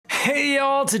Hey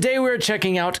y'all, today we're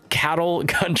checking out Cattle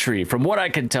Country. From what I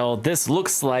can tell, this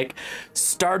looks like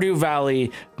Stardew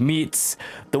Valley meets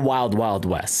the Wild Wild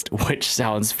West, which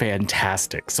sounds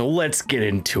fantastic. So let's get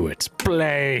into it.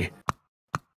 Play!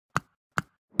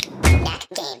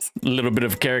 A little bit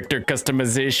of character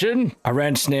customization. Our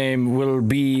ranch name will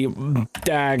be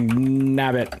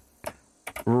Dagnabbit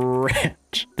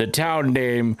Ranch. The town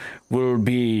name will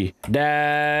be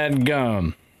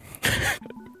Dadgum.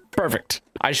 Perfect.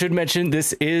 I should mention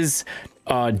this is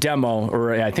a demo,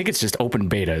 or I think it's just open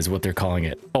beta is what they're calling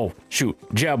it. Oh, shoot.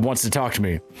 Jeb wants to talk to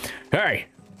me. Hey,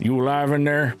 you alive in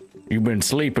there? You've been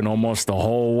sleeping almost the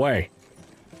whole way.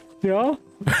 Yeah?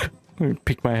 Let me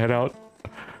peek my head out.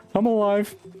 I'm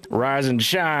alive. Rise and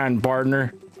shine,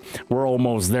 partner. We're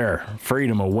almost there.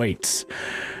 Freedom awaits.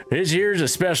 This here's a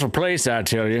special place, I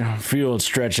tell you. Fields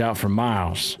stretch out for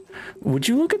miles. Would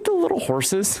you look at the little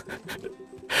horses?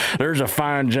 There's a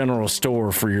fine general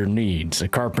store for your needs, a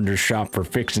carpenter's shop for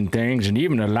fixing things, and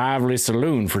even a lively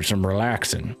saloon for some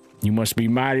relaxing. You must be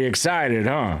mighty excited,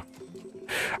 huh?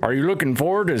 Are you looking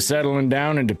forward to settling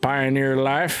down into pioneer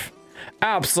life?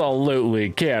 Absolutely,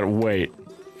 can't wait.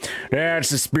 That's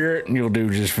the spirit, and you'll do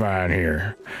just fine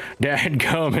here.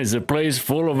 Dadgum is a place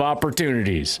full of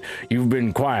opportunities. You've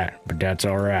been quiet, but that's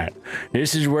all right.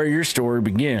 This is where your story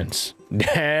begins.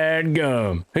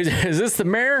 Dadgum. Is this the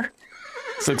mayor?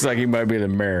 This looks like he might be the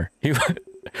mayor.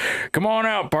 Come on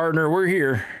out, partner. We're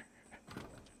here.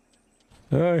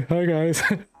 Hi guys.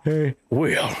 Hey.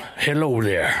 Well, hello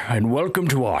there, and welcome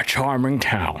to our charming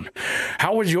town.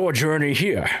 How was your journey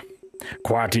here?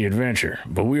 Quite the adventure,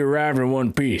 but we arrived in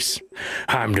one piece.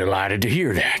 I'm delighted to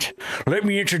hear that. Let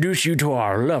me introduce you to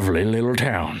our lovely little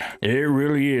town. It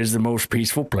really is the most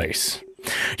peaceful place.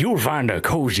 You'll find a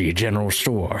cozy general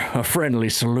store, a friendly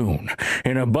saloon,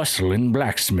 and a bustling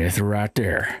blacksmith right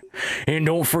there. And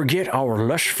don't forget our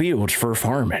lush fields for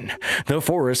farming, the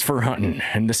forest for hunting,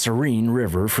 and the serene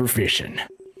river for fishing.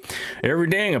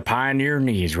 Everything a pioneer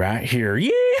needs right here.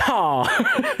 Yeehaw!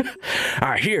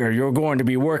 I hear you're going to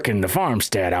be working the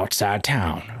farmstead outside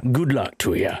town. Good luck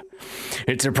to you.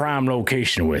 It's a prime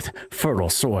location with fertile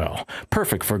soil,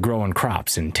 perfect for growing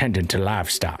crops and tending to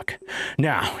livestock.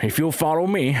 Now, if you'll follow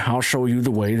me, I'll show you the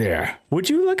way there.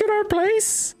 Would you look at our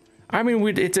place? I mean,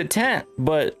 it's a tent,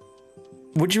 but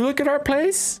would you look at our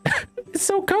place? It's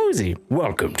so cozy.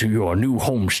 Welcome to your new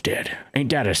homestead. Ain't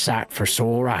that a sight for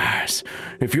sore eyes?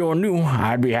 If you're new,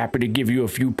 I'd be happy to give you a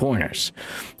few pointers.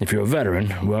 If you're a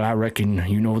veteran, well, I reckon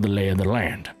you know the lay of the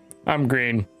land. I'm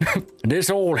green. This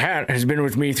old hat has been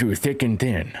with me through thick and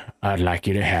thin. I'd like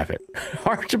you to have it.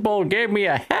 Archibald gave me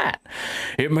a hat.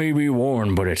 It may be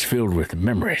worn, but it's filled with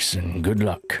memories and good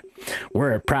luck.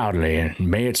 Wear it proudly, and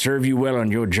may it serve you well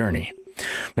on your journey.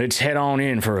 Let's head on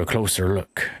in for a closer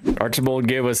look. Archibald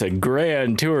gave us a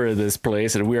grand tour of this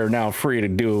place, and we are now free to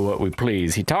do what we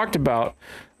please. He talked about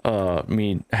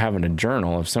me having a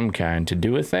journal of some kind to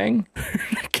do a thing.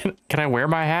 Can I wear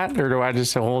my hat, or do I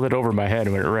just hold it over my head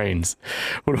when it rains?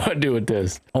 What do I do with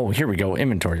this? Oh, here we go.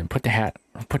 Inventory. Put the hat.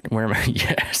 Where am I?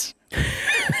 Yes.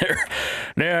 There.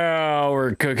 Now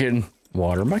we're cooking.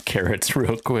 Water my carrots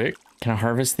real quick. Can I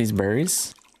harvest these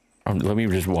berries? Let me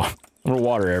just I'm gonna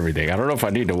water everything. I don't know if I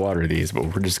need to water these, but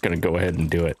we're just gonna go ahead and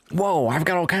do it. Whoa, I've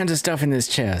got all kinds of stuff in this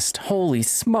chest. Holy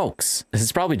smokes. This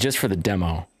is probably just for the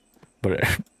demo, but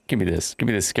give me this. Give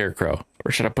me this scarecrow.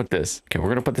 Where should I put this? Okay, we're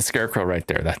gonna put the scarecrow right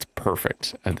there. That's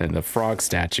perfect. And then the frog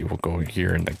statue will go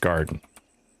here in the garden.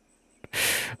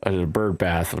 The bird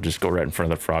bath will just go right in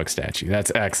front of the frog statue.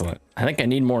 That's excellent. I think I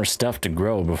need more stuff to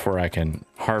grow before I can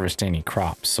harvest any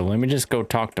crops. So let me just go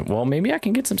talk to, well, maybe I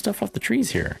can get some stuff off the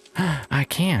trees here. I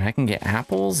can get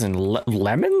apples and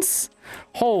lemons.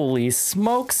 Holy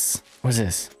smokes. What's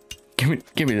this? Give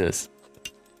me this.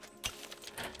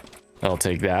 I'll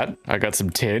take that. I got some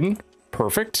tin.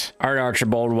 Perfect. All right,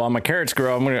 Archibald, while my carrots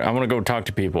grow, I'm gonna go talk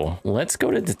to people. Let's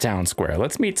go to the town square.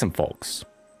 Let's meet some folks.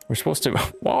 We're supposed to,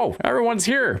 whoa, everyone's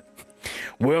here.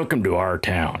 Welcome to our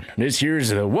town. This here's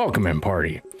the welcoming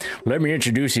party. Let me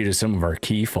introduce you to some of our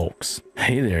key folks.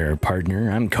 Hey there,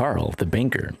 partner. I'm Carl, the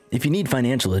banker. If you need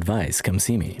financial advice, come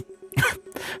see me.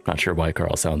 Not sure why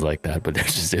Carl sounds like that, but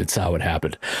it's how it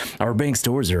happened. Our bank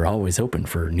stores are always open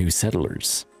for new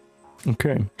settlers.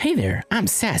 Okay. Hey there, I'm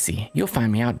Sassy. You'll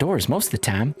find me outdoors most of the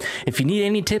time. If you need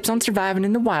any tips on surviving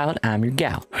in the wild, I'm your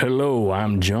gal. Hello,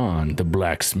 I'm John, the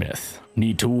blacksmith.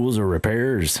 Need tools or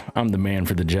repairs? I'm the man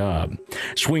for the job.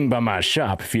 Swing by my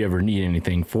shop if you ever need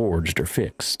anything forged or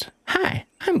fixed. Hi,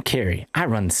 I'm Carrie. I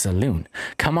run the saloon.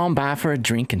 Come on by for a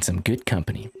drink and some good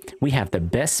company. We have the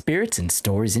best spirits and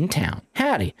stories in town.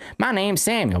 Howdy, my name's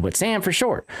Samuel, but Sam for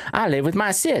short. I live with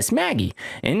my sis, Maggie,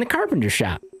 in the carpenter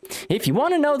shop. If you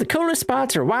want to know the coolest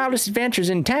spots or wildest adventures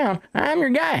in town, I'm your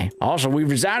guy. Also, we've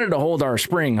decided to hold our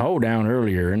spring hoedown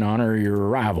earlier in honor of your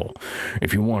arrival.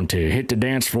 If you want to hit the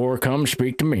dance floor, come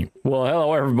speak to me. Well,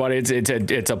 hello everybody.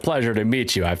 It's a pleasure to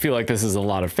meet you. I feel like this is a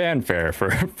lot of fanfare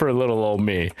for little old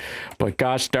me, but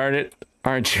gosh darn it,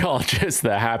 aren't y'all just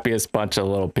the happiest bunch of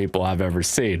little people I've ever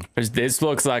seen? This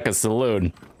looks like a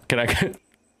saloon.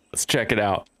 Let's check it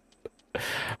out.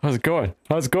 How's it going?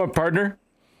 How's it going, partner?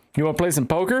 You want to play some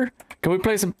poker? Can we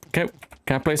play some? Can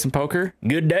I play some poker?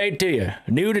 Good day to you.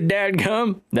 New to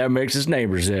dadgum? That makes us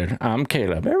neighbors then. I'm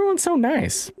Caleb. Everyone's so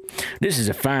nice. This is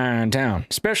a fine town,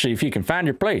 especially if you can find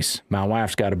your place. My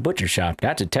wife's got a butcher shop.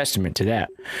 That's a testament to that.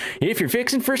 If you're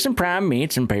fixing for some prime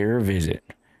meats, and pay her a visit.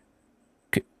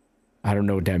 I don't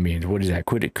know what that means. What is that?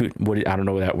 I don't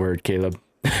know that word, Caleb.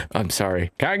 I'm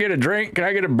sorry. Can I get a drink? Can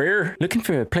I get a beer? Looking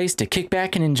for a place to kick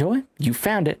back and enjoy? You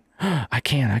found it. I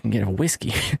can get a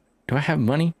whiskey. Do I have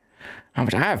money? How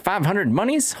much? I have 500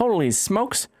 monies? Holy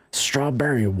smokes.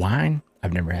 Strawberry wine?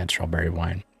 I've never had strawberry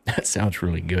wine. That sounds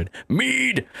really good.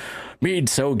 Mead!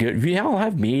 Mead's so good. We all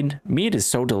have mead. Mead is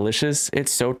so delicious.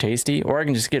 It's so tasty. Or I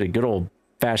can just get a good old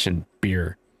fashioned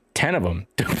beer. 10 of them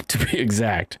to be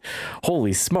exact.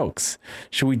 Holy smokes.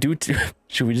 Should we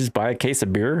just buy a case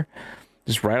of beer?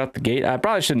 Just right out the gate? I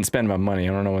probably shouldn't spend my money.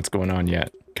 I don't know what's going on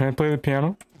yet. Can I play the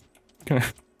piano? Can I?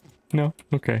 No?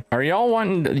 Okay. Are y'all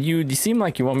wanting... You seem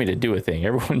like you want me to do a thing.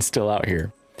 Everyone's still out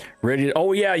here. Ready to...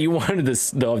 Oh, yeah, you wanted to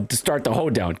start the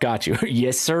hoedown. Got you.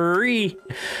 Yes, sirree.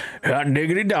 Hot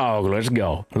diggity dog. Let's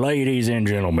go. Ladies and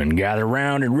gentlemen, gather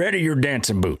round and ready your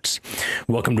dancing boots.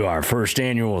 Welcome to our first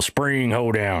annual spring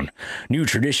hoedown. New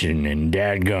tradition in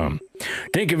dadgum.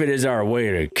 Think of it as our way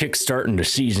to kick-starting the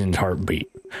season's heartbeat.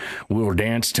 We'll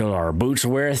dance till our boots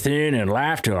wear thin and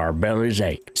laugh till our bellies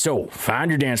ache. So,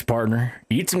 find your dance partner,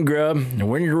 eat some grub, and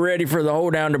when you're ready for the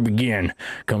hoedown to begin,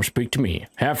 come speak to me.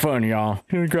 Have fun, y'all.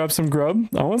 Can we grab some grub?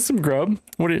 I want some grub.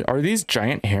 Are these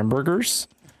giant hamburgers?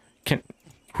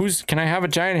 Can I have a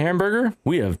giant hamburger?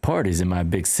 We have parties in my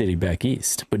big city back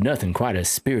east, but nothing quite as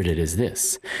spirited as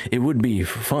this. It would be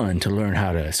fun to learn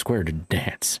how to square to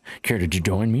dance. Care to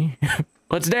join me?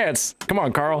 Let's dance. Come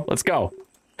on, Carl. Let's go.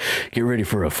 Get ready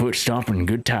for a foot stomping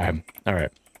good time. All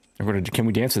right. Can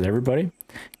we dance with everybody?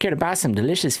 Care to buy some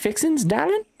delicious fixins,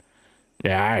 darling?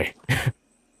 Yeah,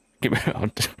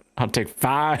 I'll take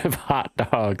 5 hot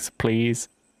dogs, please.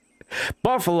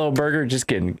 Buffalo burger, just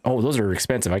kidding. Oh, those are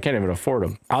expensive. I can't even afford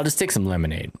them. I'll just take some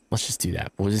lemonade. Let's just do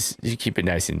that. We'll just keep it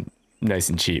nice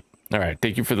and cheap. All right,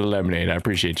 thank you for the lemonade. I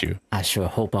appreciate you. I sure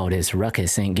hope all this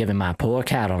ruckus ain't giving my poor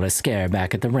cattle a scare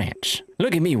back at the ranch.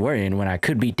 Look at me worrying when I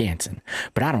could be dancing,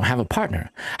 but I don't have a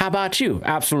partner. How about you?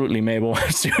 Absolutely, Mabel.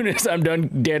 As soon as I'm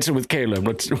done dancing with Caleb,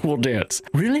 we'll dance.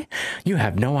 Really? You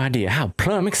have no idea how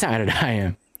plumb excited I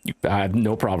am. I have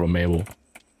no problem, Mabel.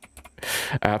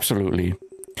 Absolutely.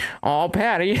 Oh,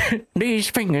 Patty, these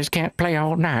fingers can't play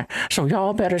all night, so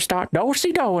y'all better start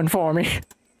do-si-doing for me.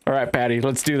 All right, Patty,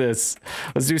 let's do this.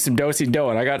 Let's do some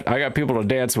do-si-doing. I got people to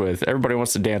dance with. Everybody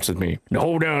wants to dance with me. The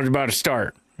hoedown's about to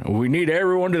start. We need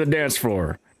everyone to the dance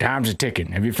floor. Time's a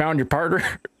ticking. Have you found your partner?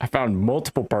 I found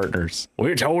multiple partners.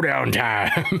 Well, it's hoedown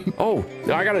time. Oh,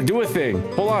 I gotta do a thing.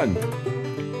 Hold on.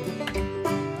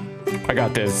 I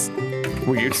got this.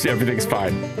 Everything's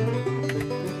fine.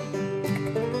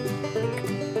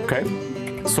 Okay.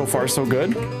 So far, so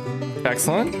good.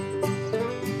 Excellent.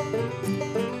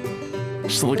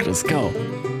 Just look at us go.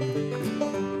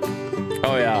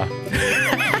 Oh, yeah.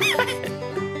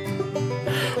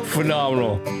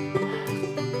 Phenomenal.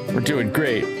 We're doing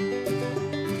great.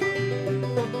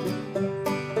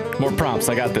 More prompts.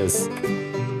 I got this.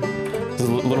 This is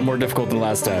a little more difficult than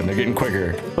last time. They're getting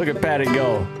quicker. Look at Patty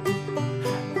go.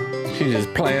 She's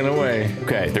just playing away.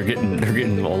 Okay, they're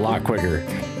getting a lot quicker.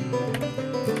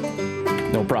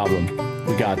 No problem.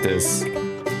 We got this.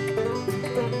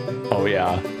 Oh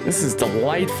yeah, this is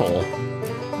delightful.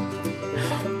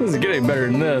 This is getting better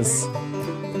than this.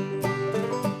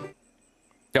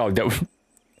 Oh, that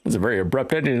was a very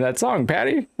abrupt ending to that song,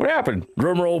 Patty. What happened?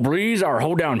 Drum roll, please. Our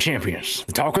hoedown champions,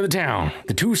 the talk of the town,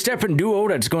 the two-stepping duo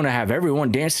that's going to have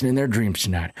everyone dancing in their dreams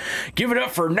tonight. Give it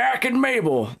up for Knack and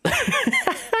Mabel.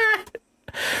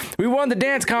 We won the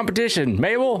dance competition,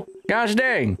 Mabel. Gosh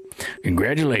dang.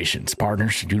 Congratulations,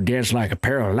 partners. You danced like a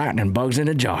pair of lightning bugs in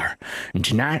a jar. And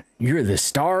tonight, you're the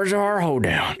stars of our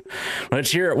hoedown.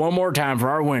 Let's hear it one more time for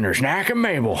our winners, Knack and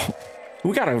Mabel.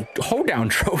 We got a hoedown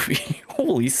trophy.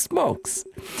 Holy smokes.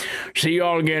 See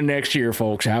y'all again next year,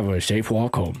 folks. Have a safe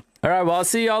walk home. All right, well, I'll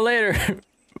see y'all later.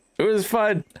 It was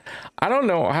fun. I don't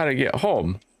know how to get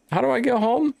home. How do I get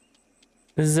home?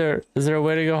 Is there a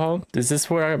way to go home? Is this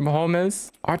where my home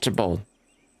is? Archibald,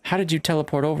 How did you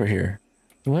teleport over here?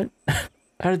 What?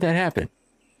 How did that happen?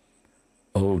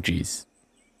 Oh, jeez.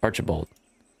 Archibald.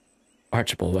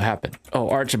 Archibald, what happened? Oh,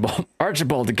 Archibald.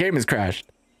 Archibald, the game has crashed.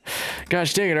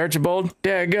 Gosh dang it, Archibald.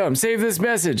 Daggum, save this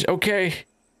message. Okay.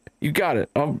 You got it.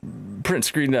 I'll print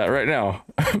screen that right now.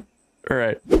 All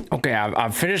right. Okay,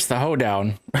 I've finished the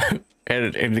hoedown.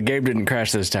 and the game didn't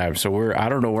crash this time. So I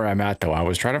don't know where I'm at, though. I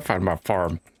was trying to find my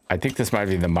farm. I think this might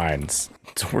be the mines.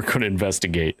 So we're going to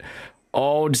investigate.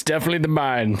 Oh, it's definitely the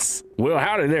mines. Well,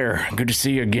 howdy there. Good to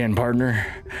see you again,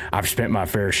 partner. I've spent my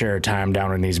fair share of time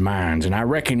down in these mines, and I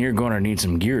reckon you're going to need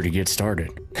some gear to get started.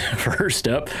 First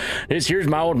up, here's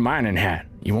my old mining hat.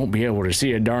 You won't be able to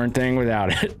see a darn thing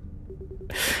without it.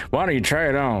 Why don't you try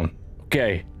it on?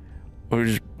 Okay, we'll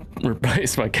just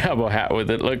replace my cowboy hat with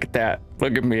it. Look at that.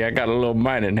 Look at me. I got a little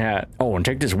mining hat. Oh, and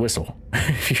take this whistle.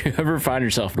 If you ever find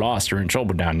yourself lost or in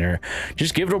trouble down there,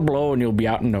 just give it a blow and you'll be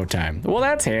out in no time. Well,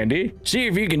 that's handy. See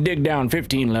if you can dig down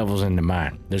 15 levels in the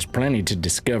mine. There's plenty to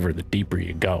discover the deeper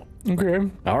you go. Okay.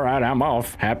 All right, I'm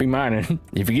off. Happy mining.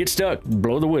 If you get stuck,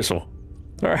 blow the whistle.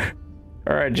 All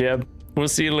right, Jeb. We'll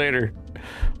see you later.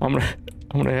 I'm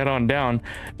gonna head on down.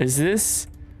 Is this?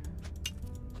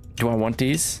 Do I want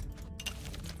these?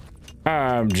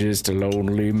 I'm just a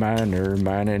lonely miner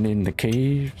mining in the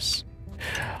caves.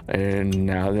 And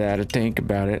now that I think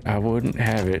about it, I wouldn't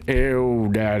have it. Ew,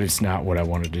 that is not what I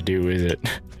wanted to do, is it?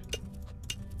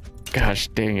 Gosh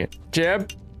dang it.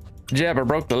 Jeb, I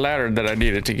broke the ladder that I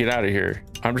needed to get out of here.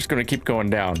 I'm just gonna keep going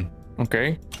down,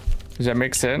 okay? Does that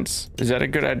make sense? Is that a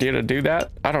good idea to do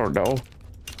that? I don't know.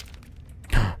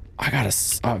 I got a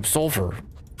sulfur.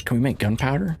 Can we make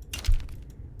gunpowder?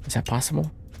 Is that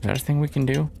possible? Is that a thing we can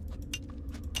do?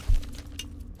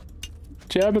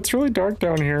 Jeb, it's really dark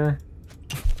down here.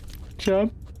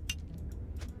 Jeb?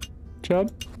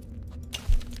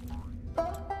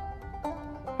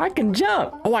 I can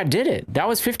jump. Oh, I did it. That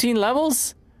was 15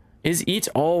 levels? Is each?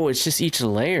 Oh, it's just each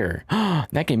layer.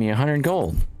 That gave me 100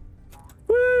 gold.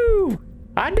 Woo!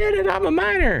 I did it. I'm a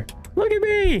miner. Look at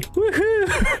me.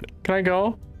 Woohoo! Can I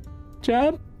go?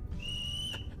 Jeb,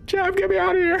 get me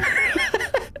out of here.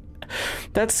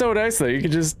 That's so nice, though. You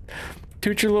can just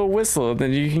toot your little whistle and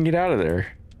then you can get out of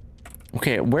there.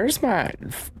 Okay, where's my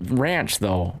ranch,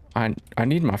 though? I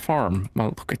need my farm. Oh,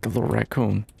 look at the little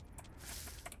raccoon.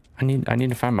 I need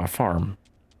to find my farm.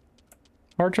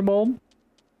 Archibald?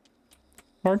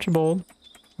 Are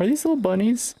these little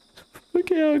bunnies?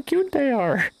 Look at how cute they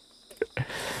are.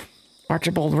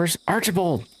 Archibald, where's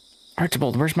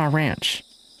my ranch?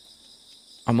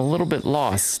 I'm a little bit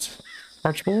lost.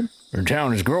 Archibald? Your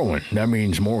town is growing. That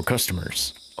means more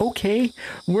customers. Okay,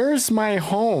 where's my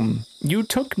home? You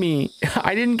took me.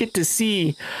 I didn't get to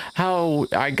see how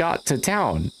I got to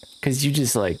town because you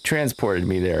just like transported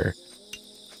me there.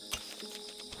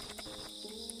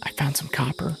 I found some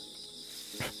copper.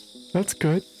 That's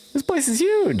good. This place is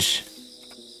huge.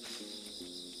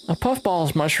 A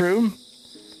puffballs mushroom.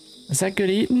 Is that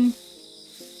good eating?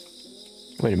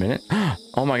 Wait a minute.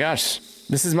 Oh my gosh.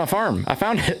 This is my farm. I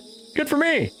found it. Good for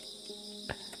me.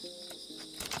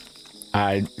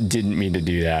 I didn't mean to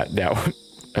do that.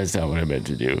 That's not what I meant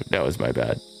to do. That was my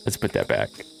bad. Let's put that back.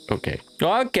 Okay.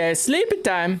 Okay, sleeping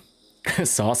time.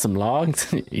 Saw some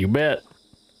logs? You bet.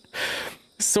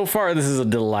 So far, this is a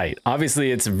delight.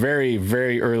 Obviously, it's very,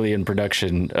 very early in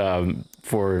production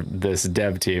for this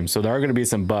dev team. So there are going to be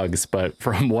some bugs, but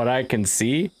from what I can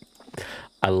see,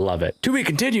 I love it. To be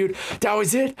continued. That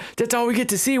was it. That's all we get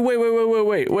to see.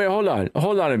 Wait. Hold on.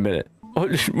 Hold on a minute.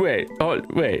 Wait. Hold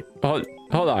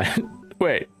on.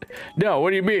 Wait. No,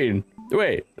 what do you mean?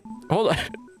 Wait. Hold on.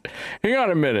 Hang on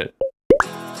a minute.